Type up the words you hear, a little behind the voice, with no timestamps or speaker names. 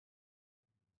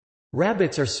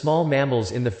Rabbits are small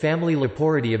mammals in the family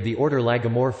Leporidae of the order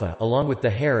Lagomorpha, along with the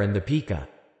hare and the pika.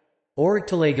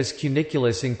 Oryctolagus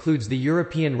cuniculus includes the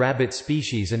European rabbit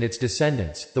species and its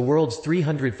descendants, the world's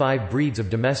 305 breeds of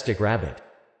domestic rabbit.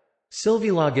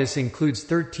 Sylvilagus includes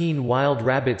 13 wild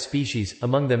rabbit species,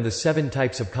 among them the 7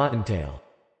 types of cottontail.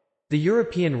 The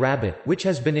European rabbit, which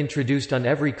has been introduced on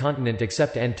every continent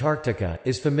except Antarctica,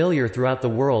 is familiar throughout the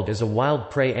world as a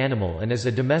wild prey animal and as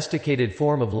a domesticated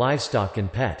form of livestock and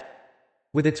pet.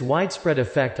 With its widespread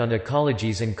effect on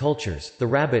ecologies and cultures, the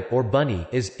rabbit or bunny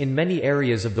is, in many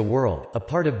areas of the world, a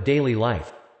part of daily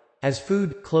life. As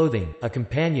food, clothing, a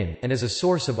companion, and as a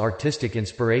source of artistic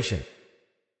inspiration.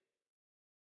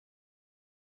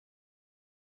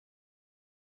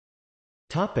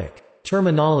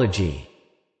 Terminology.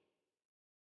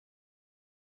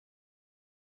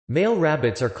 Male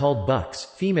rabbits are called bucks,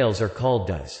 females are called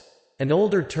does. An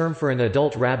older term for an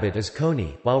adult rabbit is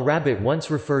coney, while rabbit once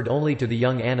referred only to the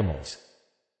young animals.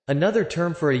 Another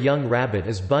term for a young rabbit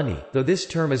is bunny, though this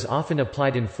term is often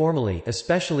applied informally,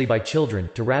 especially by children,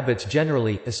 to rabbits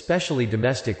generally, especially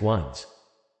domestic ones.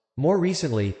 More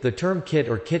recently, the term kit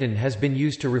or kitten has been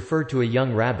used to refer to a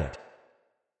young rabbit.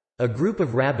 A group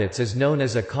of rabbits is known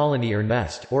as a colony or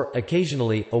nest, or,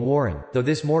 occasionally, a warren, though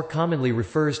this more commonly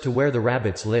refers to where the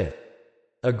rabbits live.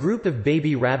 A group of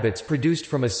baby rabbits produced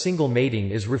from a single mating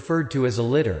is referred to as a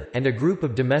litter, and a group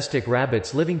of domestic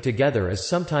rabbits living together is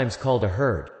sometimes called a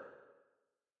herd.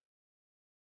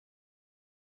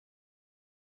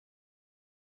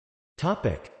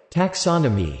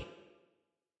 Taxonomy.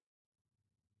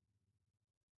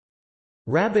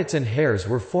 Rabbits and hares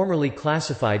were formerly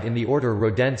classified in the order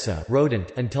Rodentia, rodent,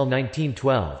 until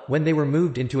 1912, when they were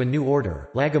moved into a new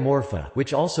order, Lagomorpha,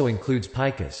 which also includes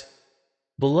pikas.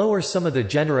 Below are some of the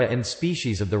genera and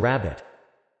species of the rabbit.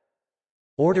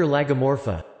 Order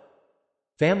Lagomorpha.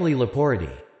 Family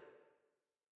Leporidae.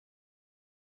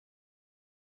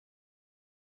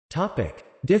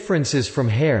 Differences from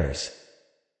hares.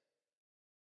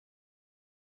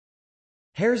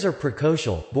 Hares are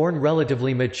precocial, born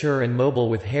relatively mature and mobile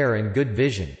with hair and good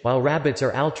vision, while rabbits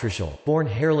are altricial, born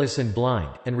hairless and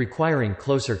blind, and requiring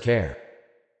closer care.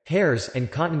 Hares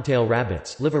and cottontail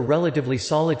rabbits live a relatively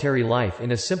solitary life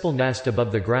in a simple nest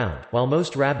above the ground, while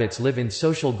most rabbits live in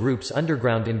social groups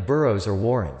underground in burrows or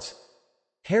warrens.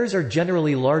 Hares are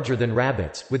generally larger than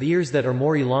rabbits, with ears that are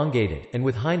more elongated, and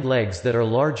with hind legs that are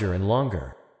larger and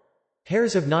longer.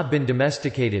 Hares have not been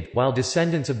domesticated, while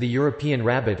descendants of the European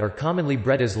rabbit are commonly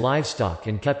bred as livestock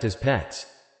and kept as pets.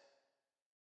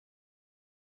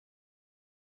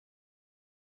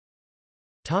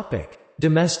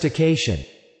 Domestication.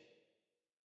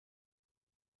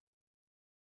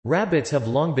 Rabbits have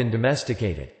long been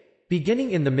domesticated.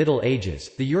 Beginning in the Middle Ages,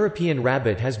 the European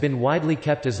rabbit has been widely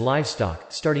kept as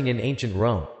livestock, starting in ancient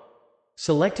Rome.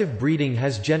 Selective breeding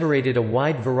has generated a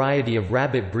wide variety of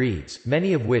rabbit breeds,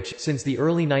 many of which, since the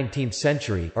early 19th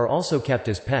century, are also kept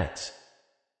as pets.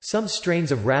 Some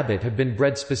strains of rabbit have been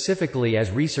bred specifically as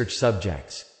research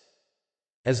subjects.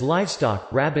 As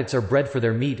livestock, rabbits are bred for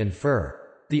their meat and fur.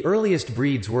 The earliest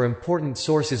breeds were important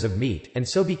sources of meat, and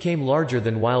so became larger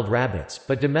than wild rabbits,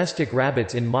 but domestic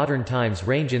rabbits in modern times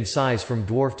range in size from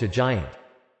dwarf to giant.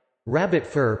 Rabbit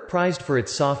fur, prized for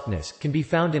its softness, can be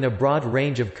found in a broad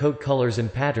range of coat colors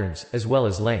and patterns, as well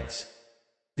as lengths.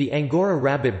 The Angora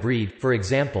rabbit breed, for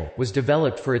example, was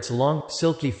developed for its long,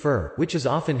 silky fur, which is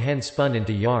often hand-spun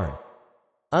into yarn.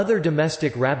 Other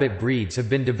domestic rabbit breeds have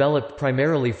been developed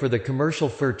primarily for the commercial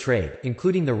fur trade,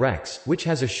 including the Rex, which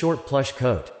has a short plush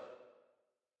coat.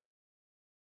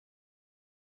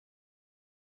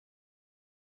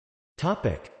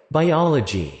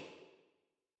 Biology.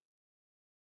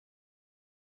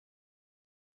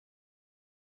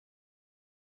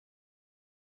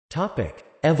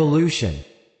 Evolution.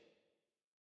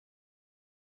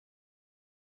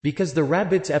 Because the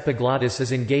rabbit's epiglottis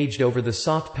is engaged over the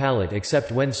soft palate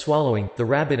except when swallowing, the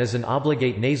rabbit is an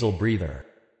obligate nasal breather.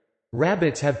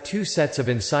 Rabbits have 2 sets of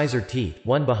incisor teeth,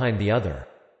 one behind the other.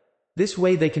 This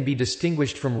way they can be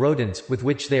distinguished from rodents, with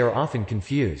which they are often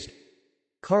confused.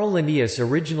 Carl Linnaeus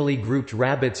originally grouped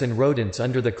rabbits and rodents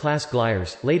under the class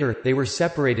Gliers. Later, they were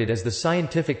separated as the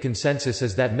scientific consensus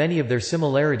is that many of their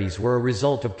similarities were a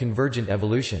result of convergent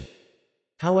evolution.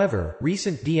 However,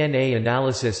 recent DNA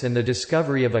analysis and the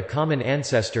discovery of a common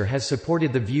ancestor has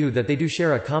supported the view that they do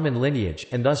share a common lineage,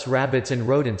 and thus rabbits and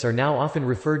rodents are now often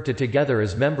referred to together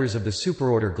as members of the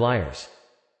superorder Gliers.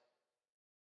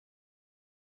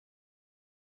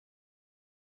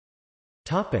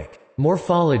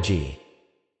 Morphology.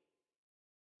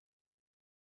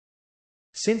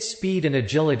 Since speed and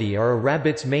agility are a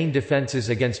rabbit's main defenses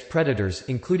against predators,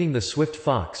 including the swift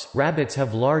fox, rabbits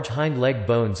have large hind leg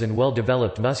bones and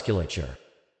well-developed musculature.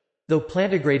 Though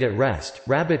plantigrade at rest,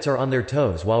 rabbits are on their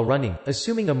toes while running,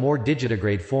 assuming a more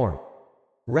digitigrade form.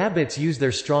 Rabbits use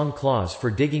their strong claws for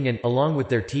digging and, along with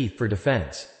their teeth, for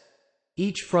defense.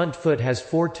 Each front foot has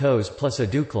 4 toes plus a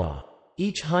dewclaw.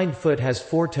 Each hind foot has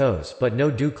 4 toes but no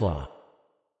dewclaw.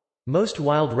 Most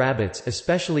wild rabbits,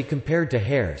 especially compared to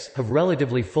hares, have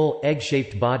relatively full,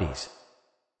 egg-shaped bodies.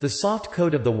 The soft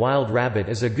coat of the wild rabbit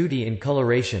is agouti in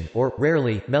coloration, or,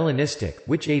 rarely, melanistic,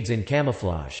 which aids in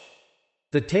camouflage.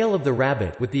 The tail of the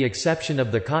rabbit, with the exception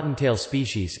of the cottontail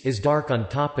species, is dark on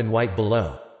top and white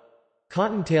below.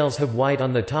 Cottontails have white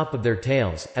on the top of their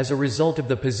tails. As a result of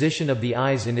the position of the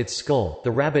eyes in its skull,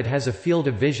 the rabbit has a field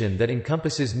of vision that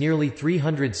encompasses nearly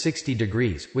 360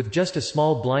 degrees, with just a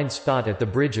small blind spot at the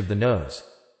bridge of the nose.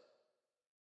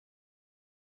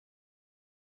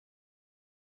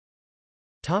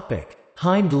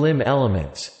 Hind limb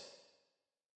elements.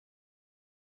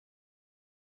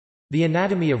 The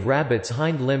anatomy of rabbits'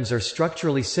 hind limbs are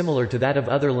structurally similar to that of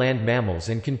other land mammals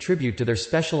and contribute to their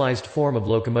specialized form of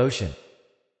locomotion.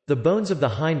 The bones of the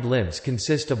hind limbs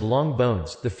consist of long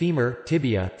bones, the femur,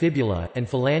 tibia, fibula, and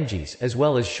phalanges, as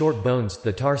well as short bones,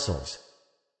 the tarsals.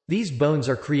 These bones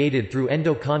are created through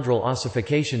endochondral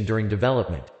ossification during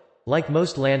development. Like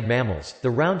most land mammals,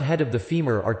 the round head of the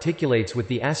femur articulates with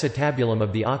the acetabulum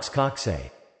of the ox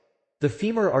coxae. The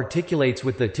femur articulates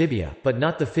with the tibia, but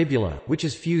not the fibula, which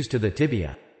is fused to the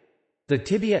tibia. The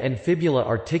tibia and fibula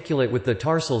articulate with the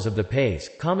tarsals of the pes,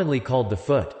 commonly called the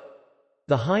foot.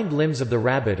 The hind limbs of the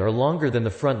rabbit are longer than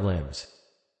the front limbs.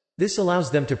 This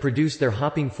allows them to produce their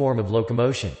hopping form of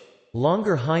locomotion.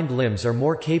 Longer hind limbs are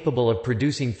more capable of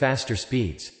producing faster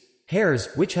speeds. Hares,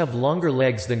 which have longer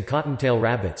legs than cottontail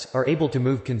rabbits, are able to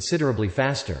move considerably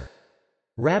faster.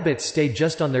 Rabbits stay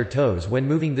just on their toes when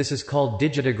moving. This is called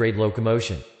digitigrade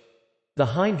locomotion. The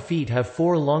hind feet have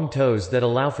 4 long toes that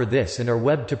allow for this and are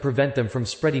webbed to prevent them from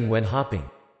spreading when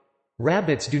hopping.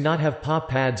 Rabbits do not have paw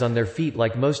pads on their feet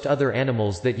like most other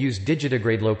animals that use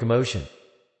digitigrade locomotion.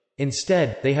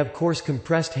 Instead, they have coarse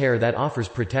compressed hair that offers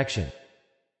protection.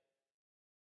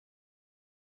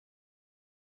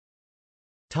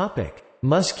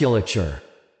 Musculature.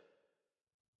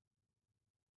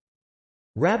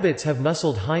 Rabbits have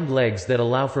muscled hind legs that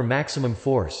allow for maximum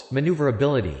force,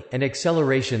 maneuverability, and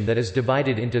acceleration that is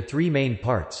divided into 3 main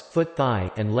parts: foot,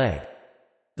 thigh, and leg.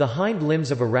 The hind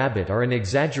limbs of a rabbit are an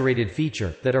exaggerated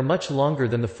feature, that are much longer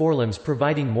than the forelimbs,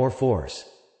 providing more force.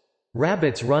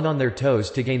 Rabbits run on their toes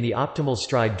to gain the optimal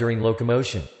stride during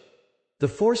locomotion. The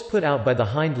force put out by the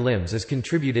hind limbs is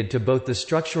contributed to both the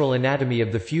structural anatomy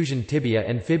of the fusion tibia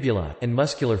and fibula, and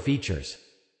muscular features.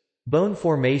 Bone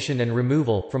formation and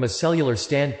removal, from a cellular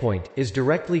standpoint, is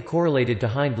directly correlated to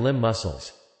hind limb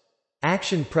muscles.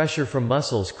 Action pressure from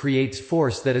muscles creates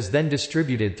force that is then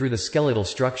distributed through the skeletal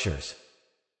structures.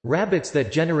 Rabbits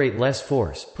that generate less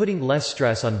force, putting less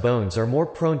stress on bones, are more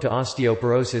prone to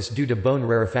osteoporosis due to bone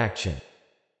rarefaction.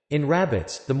 In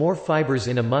rabbits, the more fibers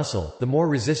in a muscle, the more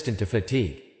resistant to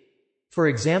fatigue. For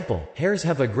example, hares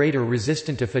have a greater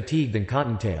resistance to fatigue than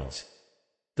cottontails.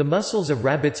 The muscles of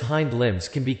rabbits' hind limbs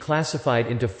can be classified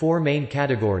into 4 main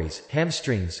categories: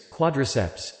 hamstrings,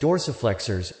 quadriceps,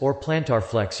 dorsiflexors, or plantar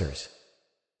flexors.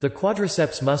 The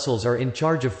quadriceps muscles are in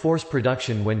charge of force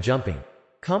production when jumping.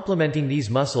 Complementing these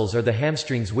muscles are the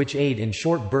hamstrings, which aid in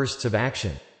short bursts of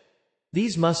action.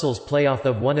 These muscles play off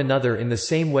of one another in the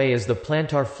same way as the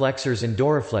plantar flexors and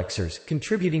doriflexors,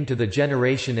 contributing to the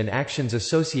generation and actions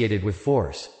associated with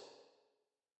force.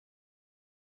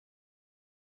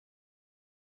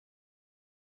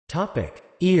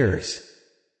 Ears.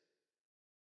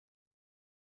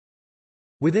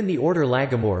 Within the order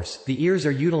Lagomorphs, the ears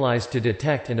are utilized to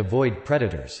detect and avoid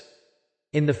predators.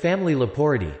 In the family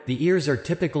Leporidae, the ears are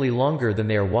typically longer than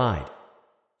they are wide.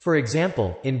 For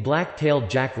example, in black-tailed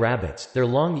jackrabbits, their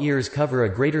long ears cover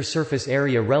a greater surface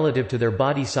area relative to their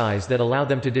body size that allow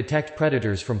them to detect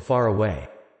predators from far away.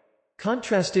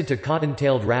 Contrasted to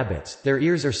cotton-tailed rabbits, their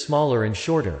ears are smaller and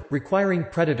shorter, requiring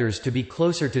predators to be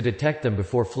closer to detect them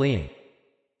before fleeing.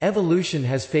 Evolution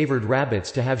has favored rabbits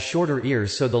to have shorter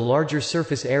ears so the larger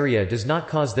surface area does not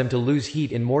cause them to lose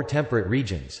heat in more temperate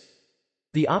regions.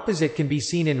 The opposite can be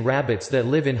seen in rabbits that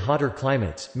live in hotter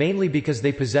climates, mainly because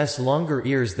they possess longer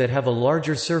ears that have a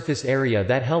larger surface area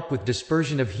that help with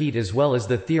dispersion of heat, as well as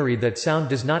the theory that sound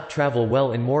does not travel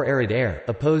well in more arid air,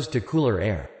 opposed to cooler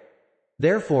air.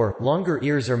 Therefore, longer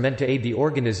ears are meant to aid the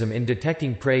organism in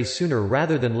detecting prey sooner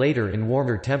rather than later in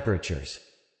warmer temperatures.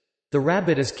 The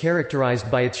rabbit is characterized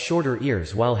by its shorter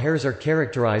ears, while hares are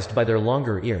characterized by their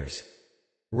longer ears.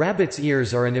 Rabbits'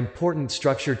 ears are an important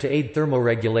structure to aid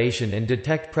thermoregulation and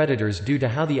detect predators due to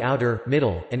how the outer,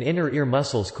 middle, and inner ear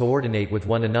muscles coordinate with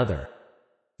one another.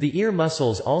 The ear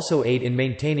muscles also aid in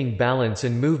maintaining balance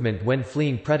and movement when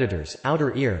fleeing predators.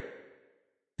 Outer ear.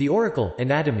 The auricle,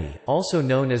 anatomy, also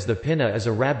known as the pinna, is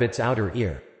a rabbit's outer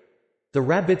ear. The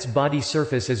rabbit's body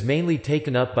surface is mainly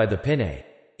taken up by the pinnae.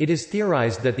 It is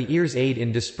theorized that the ears aid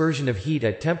in dispersion of heat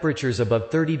at temperatures above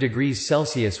 30 degrees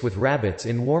Celsius, with rabbits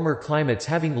in warmer climates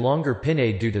having longer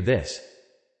pinnae due to this.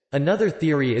 Another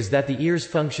theory is that the ears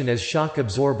function as shock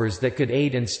absorbers that could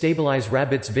aid and stabilize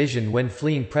rabbits' vision when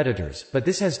fleeing predators, but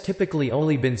this has typically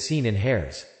only been seen in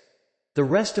hares. The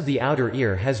rest of the outer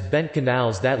ear has bent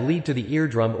canals that lead to the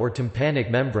eardrum or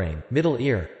tympanic membrane. Middle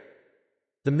ear.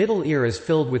 The middle ear is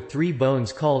filled with three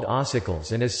bones called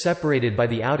ossicles and is separated by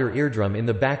the outer eardrum in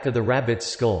the back of the rabbit's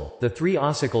skull. The three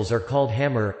ossicles are called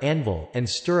hammer, anvil, and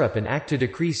stirrup and act to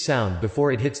decrease sound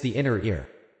before it hits the inner ear.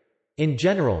 In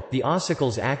general, the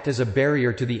ossicles act as a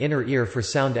barrier to the inner ear for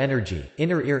sound energy.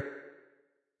 Inner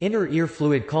ear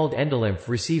fluid called endolymph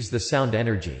receives the sound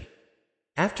energy.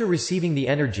 After receiving the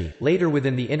energy, later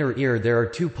within the inner ear there are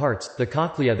two parts, the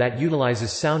cochlea that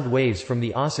utilizes sound waves from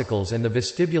the ossicles and the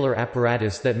vestibular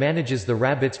apparatus that manages the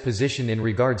rabbit's position in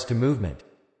regards to movement.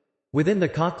 Within the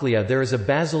cochlea there is a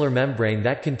basilar membrane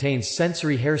that contains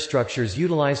sensory hair structures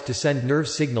utilized to send nerve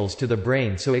signals to the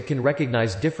brain so it can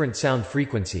recognize different sound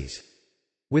frequencies.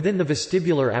 Within the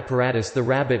vestibular apparatus the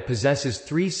rabbit possesses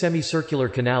three semicircular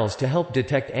canals to help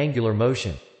detect angular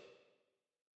motion.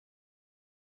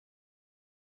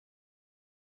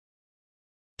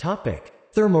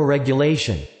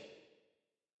 Thermoregulation.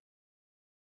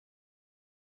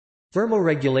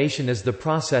 Thermoregulation is the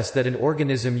process that an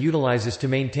organism utilizes to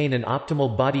maintain an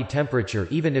optimal body temperature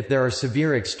even if there are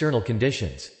severe external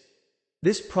conditions.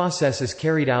 This process is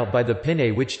carried out by the pinnae,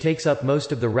 which takes up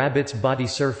most of the rabbit's body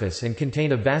surface and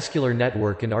contain a vascular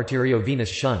network and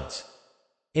arteriovenous shunts.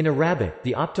 In a rabbit,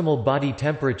 the optimal body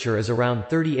temperature is around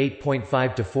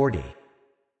 38.5 to 40.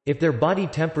 If their body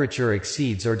temperature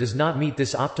exceeds or does not meet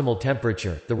this optimal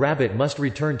temperature, the rabbit must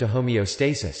return to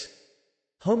homeostasis.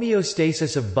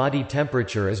 Homeostasis of body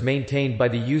temperature is maintained by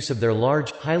the use of their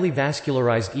large, highly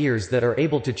vascularized ears that are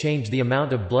able to change the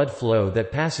amount of blood flow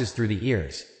that passes through the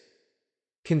ears.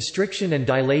 Constriction and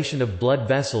dilation of blood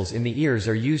vessels in the ears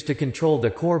are used to control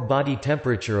the core body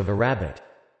temperature of a rabbit.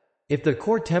 If the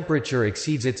core temperature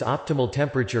exceeds its optimal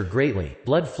temperature greatly,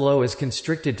 blood flow is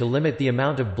constricted to limit the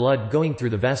amount of blood going through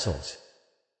the vessels.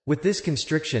 With this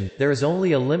constriction, there is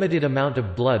only a limited amount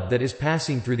of blood that is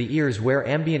passing through the ears, where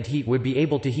ambient heat would be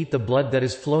able to heat the blood that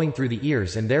is flowing through the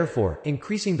ears and therefore,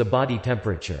 increasing the body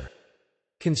temperature.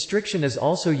 Constriction is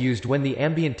also used when the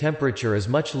ambient temperature is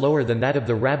much lower than that of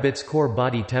the rabbit's core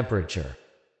body temperature.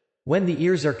 When the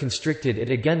ears are constricted,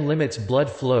 it again limits blood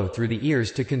flow through the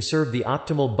ears to conserve the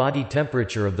optimal body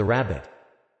temperature of the rabbit.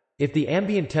 If the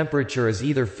ambient temperature is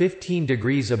either 15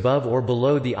 degrees above or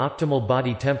below the optimal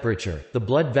body temperature, the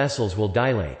blood vessels will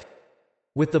dilate.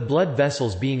 With the blood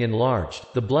vessels being enlarged,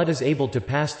 the blood is able to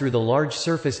pass through the large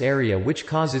surface area, which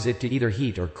causes it to either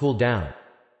heat or cool down.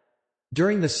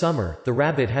 During the summer, the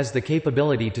rabbit has the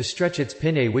capability to stretch its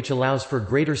pinnae, which allows for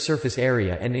greater surface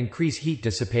area and increase heat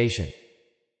dissipation.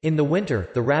 In the winter,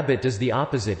 the rabbit does the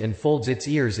opposite and folds its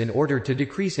ears in order to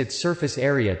decrease its surface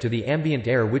area to the ambient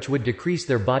air, which would decrease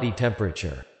their body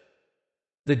temperature.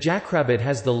 The jackrabbit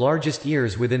has the largest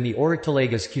ears within the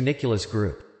Oryctolagus cuniculus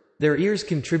group. Their ears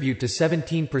contribute to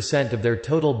 17% of their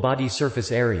total body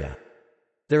surface area.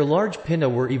 Their large pinna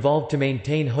were evolved to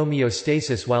maintain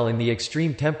homeostasis while in the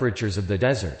extreme temperatures of the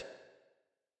desert.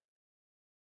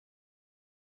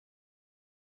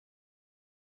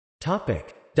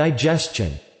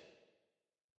 Digestion.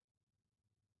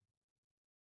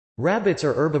 Rabbits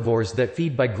are herbivores that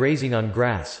feed by grazing on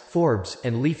grass, forbs,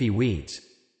 and leafy weeds.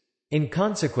 In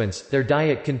consequence, their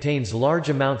diet contains large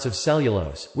amounts of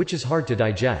cellulose, which is hard to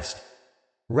digest.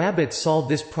 Rabbits solve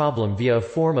this problem via a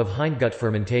form of hindgut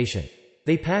fermentation.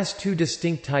 They pass two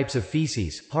distinct types of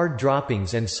feces, hard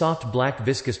droppings and soft black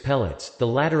viscous pellets, the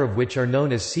latter of which are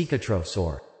known as caecotrophs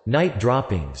or night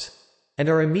droppings, and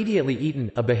are immediately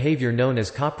eaten, a behavior known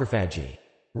as coprophagy.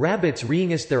 Rabbits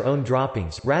reingest their own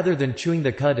droppings, rather than chewing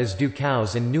the cud as do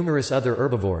cows and numerous other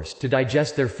herbivores, to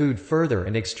digest their food further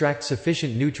and extract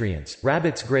sufficient nutrients.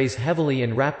 Rabbits graze heavily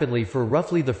and rapidly for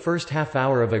roughly the first half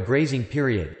hour of a grazing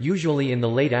period, usually in the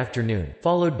late afternoon,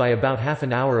 followed by about half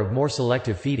an hour of more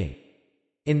selective feeding.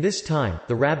 In this time,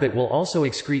 the rabbit will also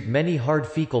excrete many hard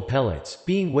fecal pellets,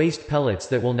 being waste pellets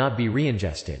that will not be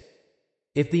reingested.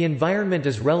 If the environment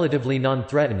is relatively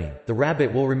non-threatening, the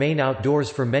rabbit will remain outdoors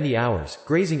for many hours,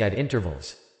 grazing at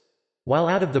intervals. While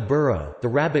out of the burrow, the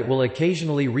rabbit will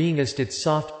occasionally reingest its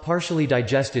soft, partially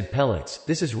digested pellets.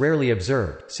 This is rarely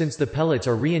observed, since the pellets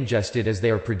are reingested as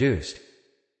they are produced.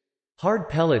 Hard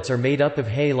pellets are made up of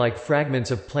hay-like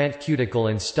fragments of plant cuticle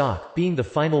and stalk, being the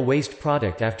final waste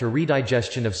product after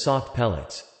redigestion of soft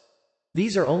pellets.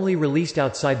 These are only released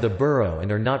outside the burrow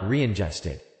and are not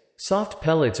reingested. Soft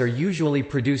pellets are usually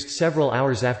produced several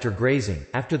hours after grazing,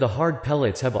 after the hard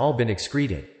pellets have all been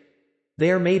excreted. They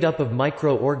are made up of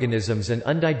microorganisms and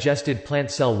undigested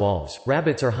plant cell walls.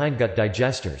 Rabbits are hindgut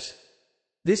digesters.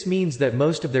 This means that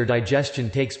most of their digestion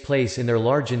takes place in their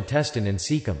large intestine and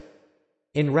cecum.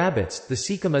 In rabbits, the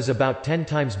cecum is about 10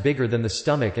 times bigger than the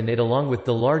stomach, and it, along with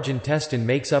the large intestine,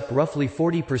 makes up roughly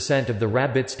 40% of the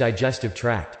rabbit's digestive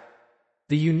tract.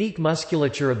 The unique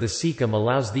musculature of the cecum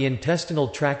allows the intestinal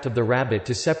tract of the rabbit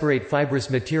to separate fibrous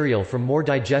material from more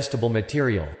digestible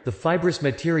material. The fibrous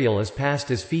material is passed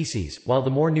as feces, while the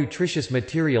more nutritious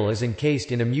material is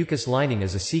encased in a mucus lining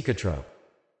as a cecotrope.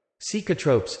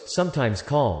 Cecotropes, sometimes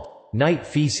called night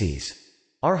feces,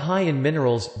 are high in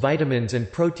minerals, vitamins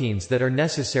and proteins that are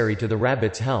necessary to the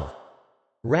rabbit's health.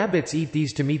 Rabbits eat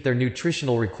these to meet their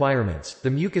nutritional requirements. The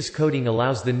mucus coating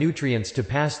allows the nutrients to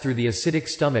pass through the acidic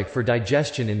stomach for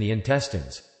digestion in the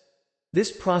intestines.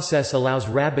 This process allows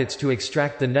rabbits to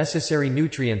extract the necessary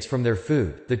nutrients from their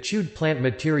food. The chewed plant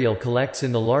material collects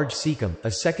in the large cecum,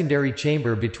 a secondary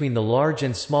chamber between the large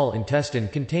and small intestine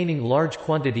containing large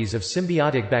quantities of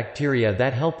symbiotic bacteria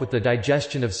that help with the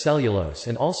digestion of cellulose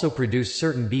and also produce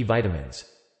certain B vitamins.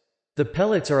 The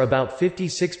pellets are about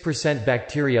 56%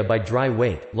 bacteria by dry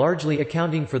weight, largely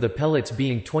accounting for the pellets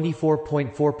being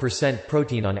 24.4%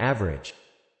 protein on average.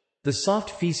 The soft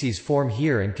feces form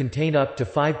here and contain up to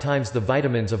 5 times the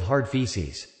vitamins of hard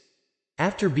feces.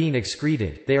 After being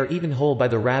excreted, they are eaten whole by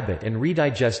the rabbit and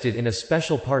redigested in a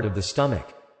special part of the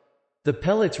stomach. The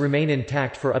pellets remain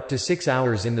intact for up to 6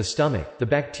 hours in the stomach. The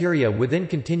bacteria within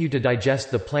continue to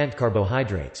digest the plant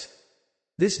carbohydrates.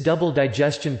 This double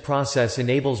digestion process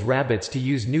enables rabbits to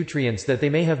use nutrients that they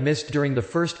may have missed during the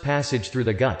first passage through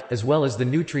the gut, as well as the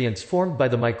nutrients formed by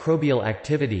the microbial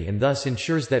activity, and thus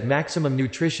ensures that maximum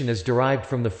nutrition is derived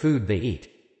from the food they eat.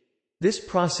 This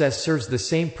process serves the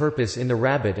same purpose in the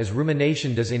rabbit as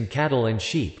rumination does in cattle and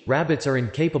sheep. Rabbits are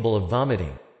incapable of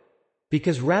vomiting.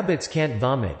 Because rabbits can't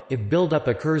vomit, if buildup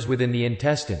occurs within the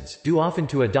intestines, due often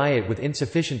to a diet with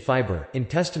insufficient fiber,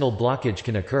 intestinal blockage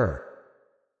can occur.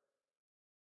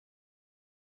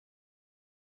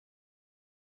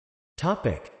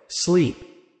 Sleep.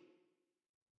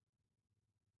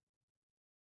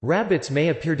 Rabbits may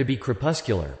appear to be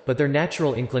crepuscular, but their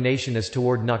natural inclination is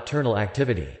toward nocturnal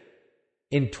activity.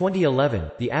 In 2011,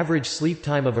 the average sleep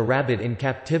time of a rabbit in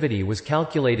captivity was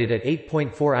calculated at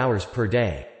 8.4 hours per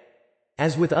day.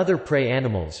 As with other prey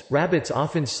animals, rabbits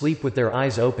often sleep with their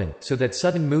eyes open, so that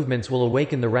sudden movements will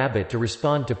awaken the rabbit to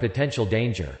respond to potential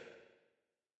danger.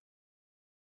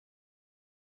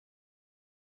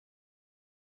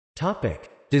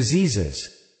 Diseases.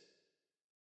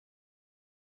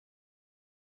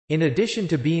 In addition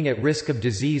to being at risk of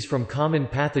disease from common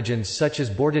pathogens such as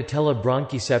Bordetella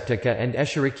bronchiseptica and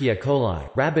Escherichia coli,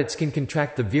 rabbits can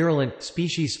contract the virulent,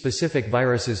 species-specific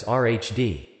viruses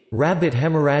RHD, rabbit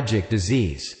hemorrhagic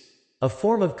disease, a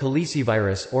form of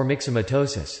calicivirus or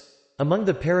myxomatosis. Among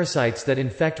the parasites that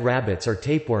infect rabbits are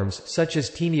tapeworms, such as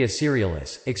Taenia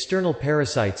cerealis, external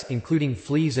parasites including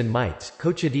fleas and mites,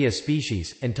 Coccidia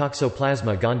species, and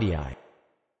Toxoplasma gondii.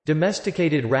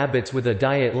 Domesticated rabbits with a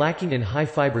diet lacking in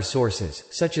high-fiber sources,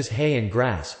 such as hay and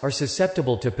grass, are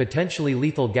susceptible to potentially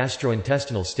lethal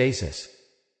gastrointestinal stasis.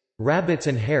 Rabbits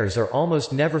and hares are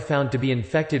almost never found to be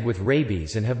infected with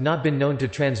rabies and have not been known to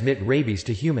transmit rabies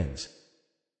to humans.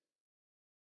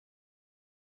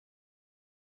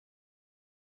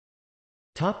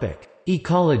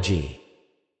 Ecology.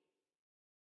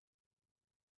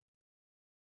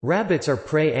 Rabbits are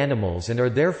prey animals and are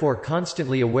therefore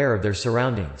constantly aware of their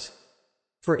surroundings.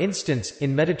 For instance,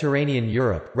 in Mediterranean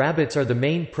Europe, rabbits are the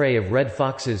main prey of red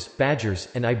foxes, badgers,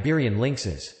 and Iberian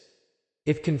lynxes.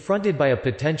 If confronted by a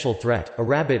potential threat, a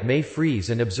rabbit may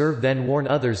freeze and observe, then warn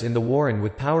others in the warren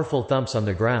with powerful thumps on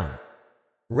the ground.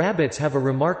 Rabbits have a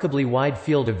remarkably wide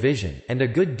field of vision, and a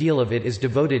good deal of it is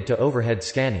devoted to overhead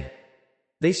scanning.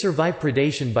 They survive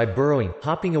predation by burrowing,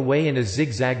 hopping away in a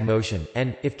zigzag motion,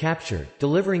 and, if captured,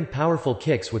 delivering powerful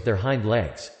kicks with their hind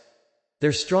legs.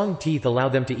 Their strong teeth allow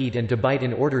them to eat and to bite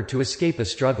in order to escape a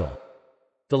struggle.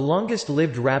 The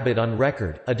longest-lived rabbit on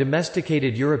record, a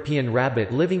domesticated European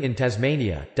rabbit living in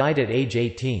Tasmania, died at age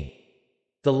 18.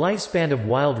 The lifespan of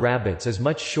wild rabbits is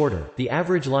much shorter. The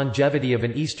average longevity of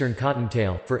an eastern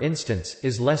cottontail, for instance,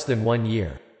 is less than 1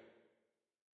 year.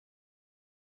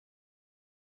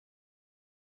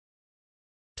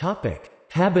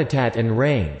 Habitat and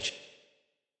range.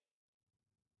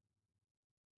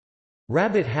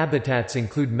 Rabbit habitats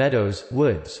include meadows,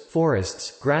 woods,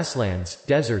 forests, grasslands,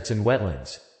 deserts and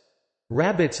wetlands.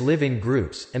 Rabbits live in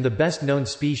groups, and the best-known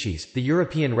species, the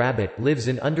European rabbit, lives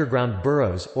in underground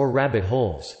burrows, or rabbit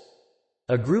holes.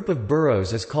 A group of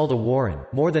burrows is called a warren.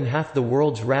 More than half the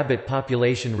world's rabbit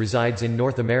population resides in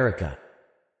North America.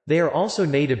 They are also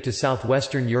native to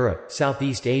southwestern Europe,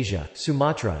 Southeast Asia,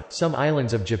 Sumatra, some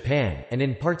islands of Japan, and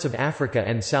in parts of Africa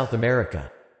and South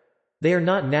America. They are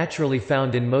not naturally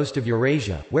found in most of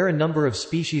Eurasia, where a number of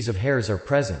species of hares are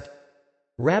present.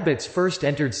 Rabbits first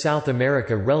entered South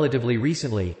America relatively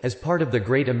recently, as part of the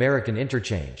Great American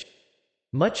Interchange.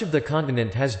 Much of the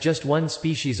continent has just one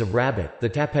species of rabbit, the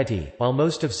tapeti, while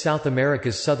most of South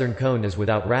America's southern cone is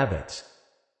without rabbits.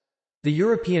 The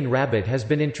European rabbit has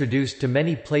been introduced to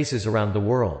many places around the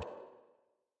world.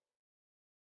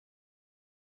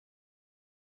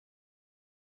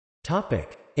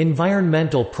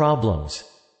 Environmental problems.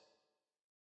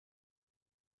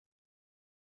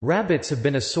 Rabbits have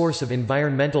been a source of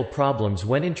environmental problems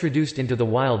when introduced into the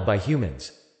wild by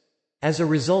humans. As a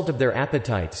result of their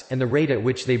appetites, and the rate at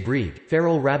which they breed,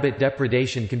 feral rabbit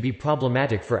depredation can be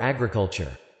problematic for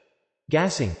agriculture.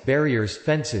 Gassing, barriers,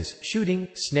 fences, shooting,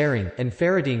 snaring, and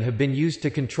ferreting have been used to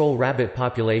control rabbit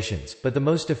populations, but the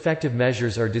most effective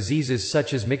measures are diseases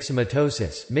such as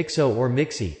myxomatosis, myxo or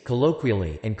myxi,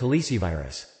 colloquially, and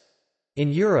calicivirus.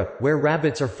 In Europe, where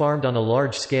rabbits are farmed on a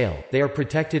large scale, they are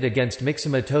protected against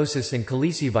myxomatosis and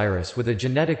calicivirus with a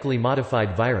genetically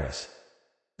modified virus.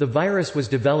 The virus was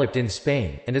developed in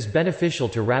Spain, and is beneficial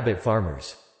to rabbit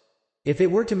farmers. If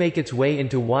it were to make its way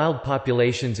into wild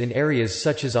populations in areas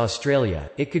such as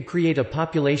Australia, it could create a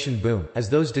population boom, as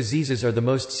those diseases are the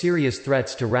most serious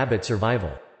threats to rabbit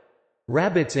survival.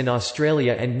 Rabbits in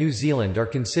Australia and New Zealand are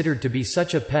considered to be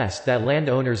such a pest that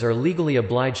landowners are legally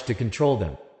obliged to control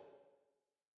them.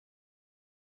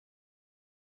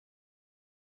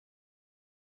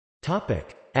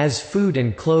 As food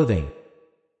and clothing.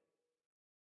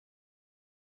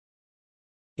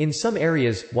 In some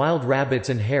areas, wild rabbits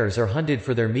and hares are hunted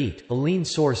for their meat, a lean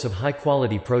source of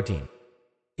high-quality protein.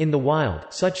 In the wild,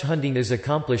 such hunting is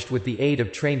accomplished with the aid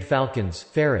of trained falcons,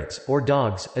 ferrets, or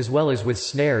dogs, as well as with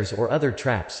snares or other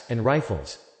traps, and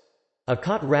rifles. A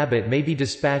caught rabbit may be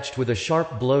dispatched with a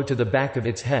sharp blow to the back of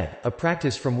its head, a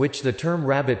practice from which the term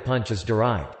rabbit punch is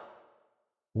derived.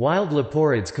 Wild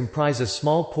leporids comprise a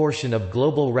small portion of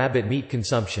global rabbit meat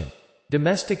consumption.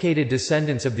 Domesticated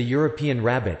descendants of the European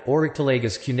rabbit,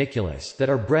 Oryctolagus cuniculus, that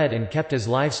are bred and kept as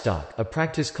livestock, a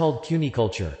practice called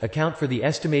cuniculture, account for the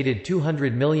estimated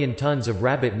 200 million tons of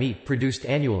rabbit meat produced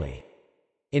annually.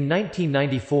 In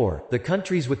 1994, the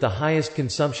countries with the highest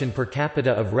consumption per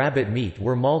capita of rabbit meat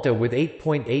were Malta with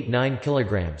 8.89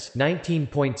 kilograms,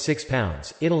 19.6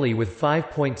 pounds, Italy with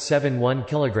 5.71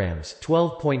 kilograms,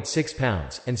 12.6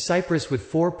 pounds, and Cyprus with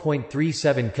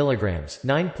 4.37 kilograms,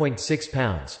 9.6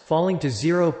 pounds, falling to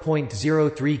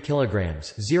 0.03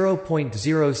 kilograms,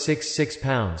 0.066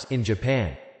 pounds in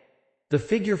Japan. The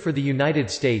figure for the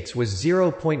United States was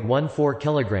 0.14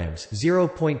 kilograms,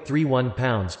 0.31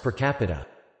 pounds per capita.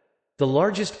 The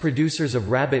largest producers of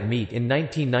rabbit meat in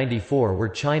 1994 were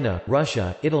China,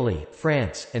 Russia, Italy,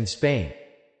 France, and Spain.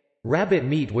 Rabbit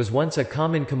meat was once a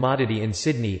common commodity in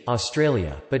Sydney,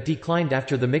 Australia, but declined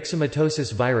after the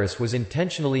myxomatosis virus was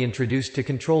intentionally introduced to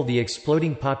control the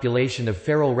exploding population of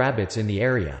feral rabbits in the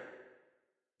area.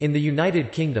 In the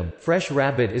United Kingdom, fresh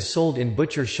rabbit is sold in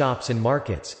butcher shops and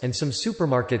markets, and some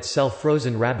supermarkets sell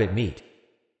frozen rabbit meat.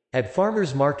 At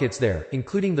farmers' markets there,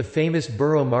 including the famous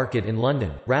Borough Market in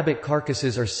London, rabbit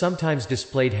carcasses are sometimes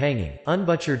displayed hanging,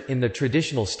 unbutchered, in the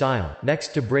traditional style,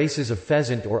 next to braces of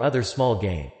pheasant or other small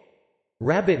game.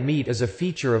 Rabbit meat is a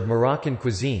feature of Moroccan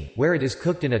cuisine, where it is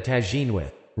cooked in a tagine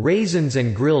with raisins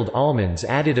and grilled almonds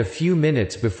added a few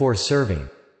minutes before serving.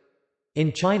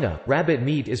 In China, rabbit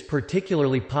meat is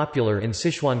particularly popular in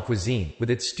Sichuan cuisine, with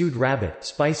its stewed rabbit,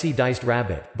 spicy diced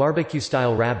rabbit,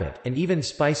 barbecue-style rabbit, and even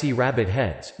spicy rabbit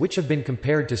heads, which have been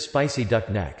compared to spicy duck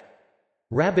neck.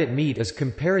 Rabbit meat is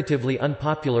comparatively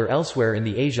unpopular elsewhere in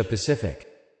the Asia-Pacific.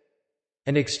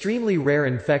 An extremely rare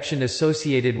infection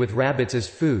associated with rabbits as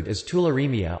food is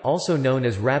tularemia, also known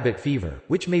as rabbit fever,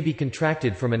 which may be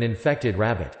contracted from an infected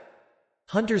rabbit.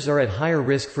 Hunters are at higher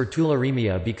risk for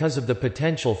tularemia because of the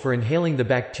potential for inhaling the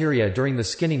bacteria during the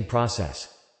skinning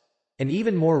process. An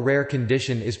even more rare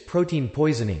condition is protein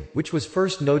poisoning, which was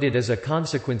first noted as a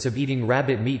consequence of eating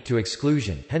rabbit meat to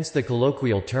exclusion, hence the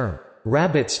colloquial term,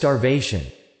 rabbit starvation.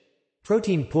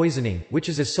 Protein poisoning, which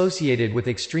is associated with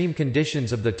extreme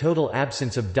conditions of the total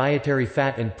absence of dietary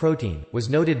fat and protein, was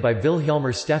noted by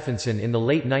Vilhjalmur Stephenson in the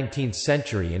late 19th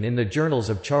century and in the journals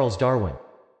of Charles Darwin.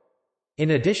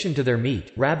 In addition to their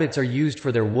meat, rabbits are used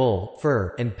for their wool,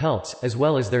 fur, and pelts, as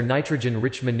well as their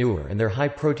nitrogen-rich manure and their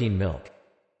high-protein milk.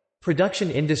 Production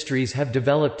industries have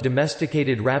developed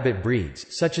domesticated rabbit breeds,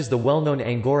 such as the well-known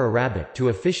Angora rabbit, to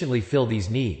efficiently fill these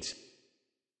needs.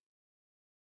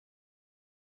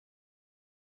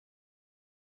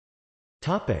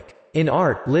 In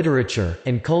art, literature,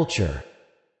 and culture.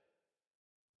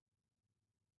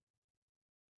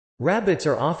 Rabbits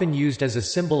are often used as a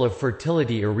symbol of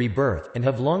fertility or rebirth, and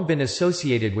have long been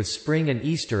associated with spring and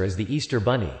Easter as the Easter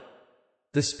Bunny.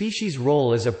 The species'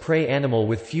 role as a prey animal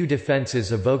with few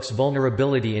defenses evokes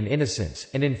vulnerability and innocence,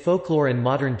 and in folklore and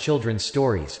modern children's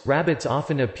stories, rabbits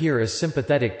often appear as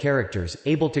sympathetic characters,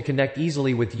 able to connect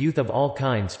easily with youth of all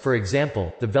kinds, for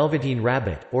example, the Velveteen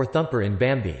Rabbit, or Thumper in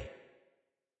Bambi.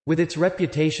 With its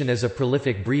reputation as a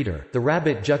prolific breeder, the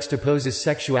rabbit juxtaposes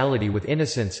sexuality with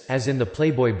innocence, as in the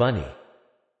Playboy Bunny.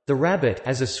 The rabbit,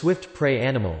 as a swift prey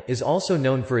animal, is also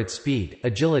known for its speed,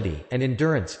 agility, and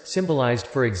endurance, symbolized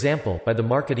for example by the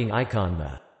marketing icon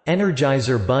the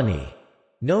Energizer Bunny,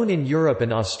 known in Europe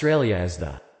and Australia as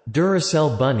the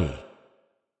Duracell Bunny.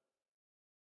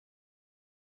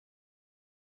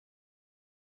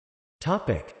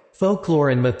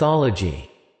 Folklore and mythology.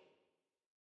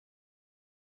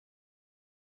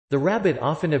 The rabbit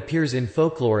often appears in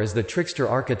folklore as the trickster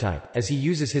archetype, as he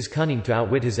uses his cunning to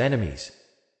outwit his enemies.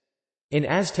 In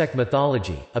Aztec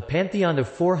mythology, a pantheon of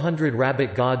 400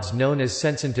 rabbit gods known as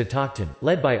Tenochtitlan,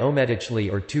 led by Ometeotli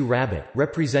or Two Rabbit,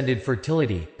 represented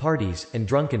fertility, parties, and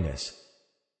drunkenness.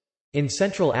 In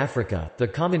Central Africa, the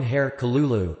common hare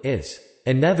Kululu is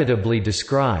inevitably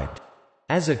described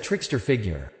as a trickster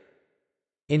figure.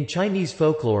 In Chinese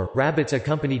folklore, rabbits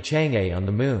accompany Chang'e on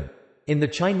the moon. In the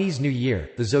Chinese New Year,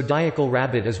 the zodiacal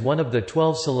rabbit is one of the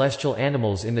 12 celestial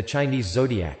animals in the Chinese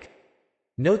zodiac.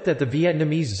 Note that the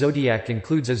Vietnamese zodiac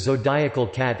includes a zodiacal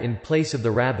cat in place of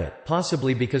the rabbit,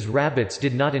 possibly because rabbits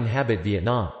did not inhabit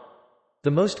Vietnam.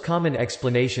 The most common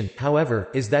explanation, however,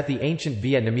 is that the ancient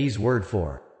Vietnamese word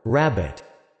for rabbit,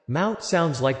 mao,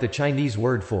 sounds like the Chinese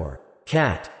word for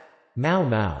cat, mao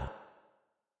mao.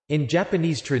 In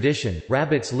Japanese tradition,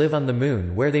 rabbits live on the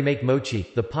moon where they make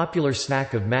mochi, the popular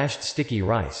snack of mashed sticky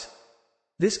rice.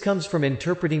 This comes from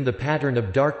interpreting the pattern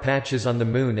of dark patches on the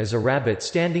moon as a rabbit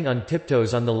standing on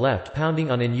tiptoes on the left pounding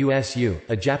on an USU,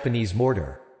 a Japanese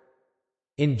mortar.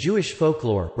 In Jewish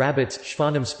folklore, rabbits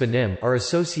shvanim spanim, are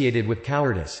associated with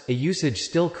cowardice, a usage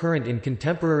still current in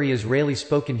contemporary Israeli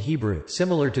spoken Hebrew,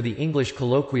 similar to the English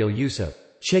colloquial use of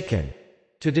chicken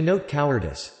to denote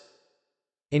cowardice.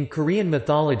 In Korean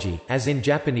mythology, as in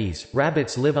Japanese,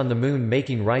 rabbits live on the moon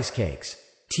making rice cakes.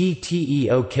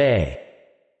 Tteok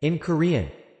in Korean.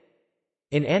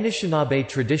 In Anishinaabe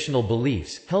traditional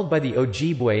beliefs, held by the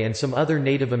Ojibwe and some other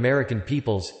Native American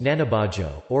peoples,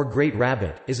 Nanabajo, or Great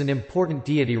Rabbit, is an important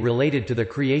deity related to the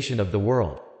creation of the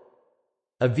world.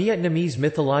 A Vietnamese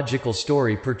mythological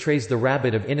story portrays the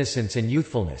rabbit of innocence and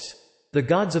youthfulness. The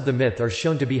gods of the myth are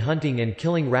shown to be hunting and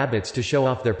killing rabbits to show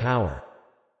off their power.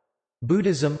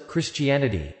 Buddhism,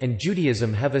 Christianity, and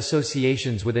Judaism have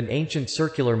associations with an ancient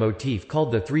circular motif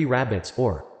called the Three Rabbits,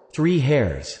 or Three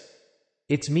Hares.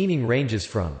 Its meaning ranges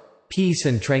from peace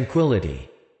and tranquility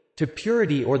to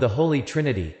purity or the Holy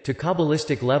Trinity, to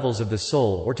Kabbalistic levels of the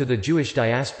soul or to the Jewish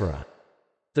diaspora.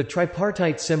 The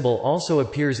tripartite symbol also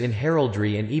appears in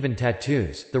heraldry and even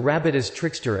tattoos. The rabbit as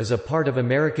trickster is a part of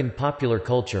American popular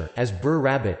culture, as Burr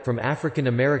Rabbit from African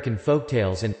American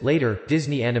folktales and, later,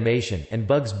 Disney animation, and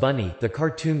Bugs Bunny, the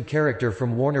cartoon character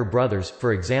from Warner Brothers,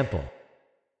 for example.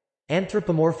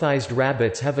 Anthropomorphized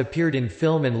rabbits have appeared in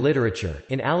film and literature,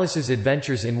 in Alice's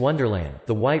Adventures in Wonderland,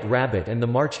 the White Rabbit and the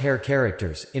March Hare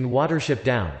characters, in Watership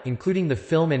Down, including the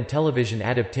film and television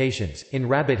adaptations, in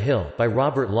Rabbit Hill, by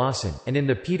Robert Lawson, and in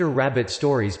the Peter Rabbit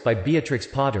stories, by Beatrix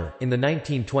Potter. In the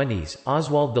 1920s,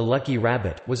 Oswald the Lucky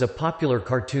Rabbit was a popular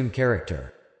cartoon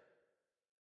character.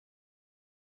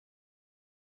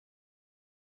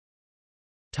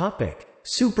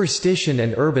 Superstition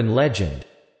and urban legend.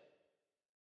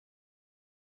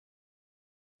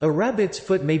 A rabbit's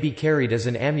foot may be carried as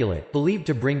an amulet, believed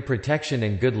to bring protection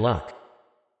and good luck.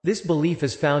 This belief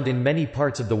is found in many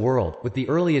parts of the world, with the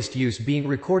earliest use being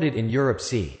recorded in Europe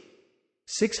c.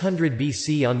 600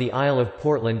 BC on the Isle of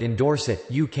Portland in Dorset,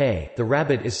 UK. The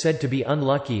rabbit is said to be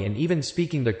unlucky, and even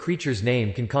speaking the creature's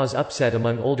name can cause upset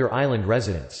among older island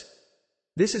residents.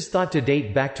 This is thought to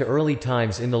date back to early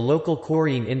times in the local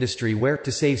quarrying industry where,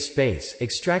 to save space,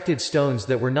 extracted stones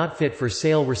that were not fit for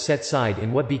sale were set aside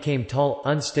in what became tall,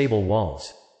 unstable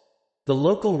walls. The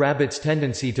local rabbits'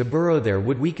 tendency to burrow there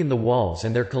would weaken the walls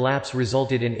and their collapse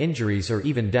resulted in injuries or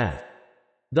even death.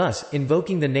 Thus,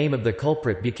 invoking the name of the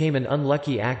culprit became an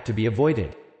unlucky act to be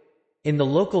avoided. In the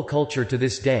local culture to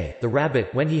this day, the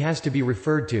rabbit, when he has to be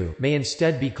referred to, may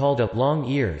instead be called a long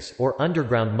ears or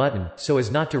underground mutton, so as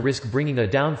not to risk bringing a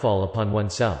downfall upon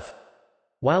oneself.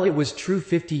 While it was true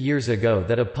 50 years ago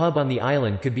that a pub on the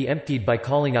island could be emptied by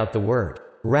calling out the word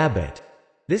rabbit,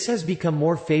 this has become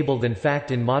more fable than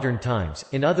fact in modern times.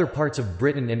 In other parts of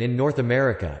Britain and in North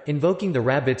America, invoking the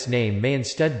rabbit's name may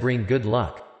instead bring good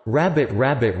luck. Rabbit,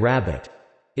 rabbit, rabbit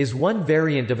is one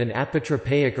variant of an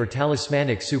apotropaic or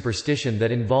talismanic superstition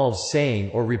that involves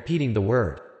saying or repeating the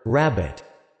word rabbit,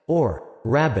 or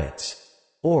rabbits,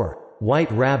 or white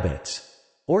rabbits,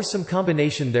 or some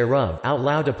combination thereof out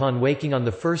loud upon waking on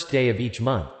the first day of each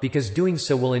month, because doing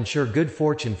so will ensure good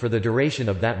fortune for the duration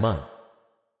of that month.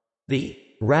 The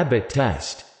rabbit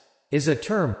test is a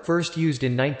term, first used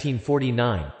in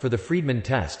 1949, for the Friedman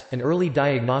test, an early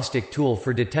diagnostic tool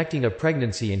for detecting a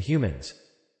pregnancy in humans.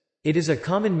 It is a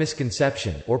common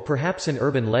misconception, or perhaps an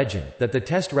urban legend, that the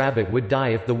test rabbit would die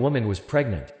if the woman was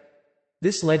pregnant.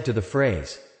 This led to the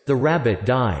phrase, "the rabbit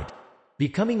died,"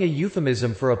 becoming a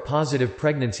euphemism for a positive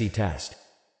pregnancy test.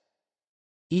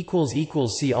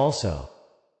 See also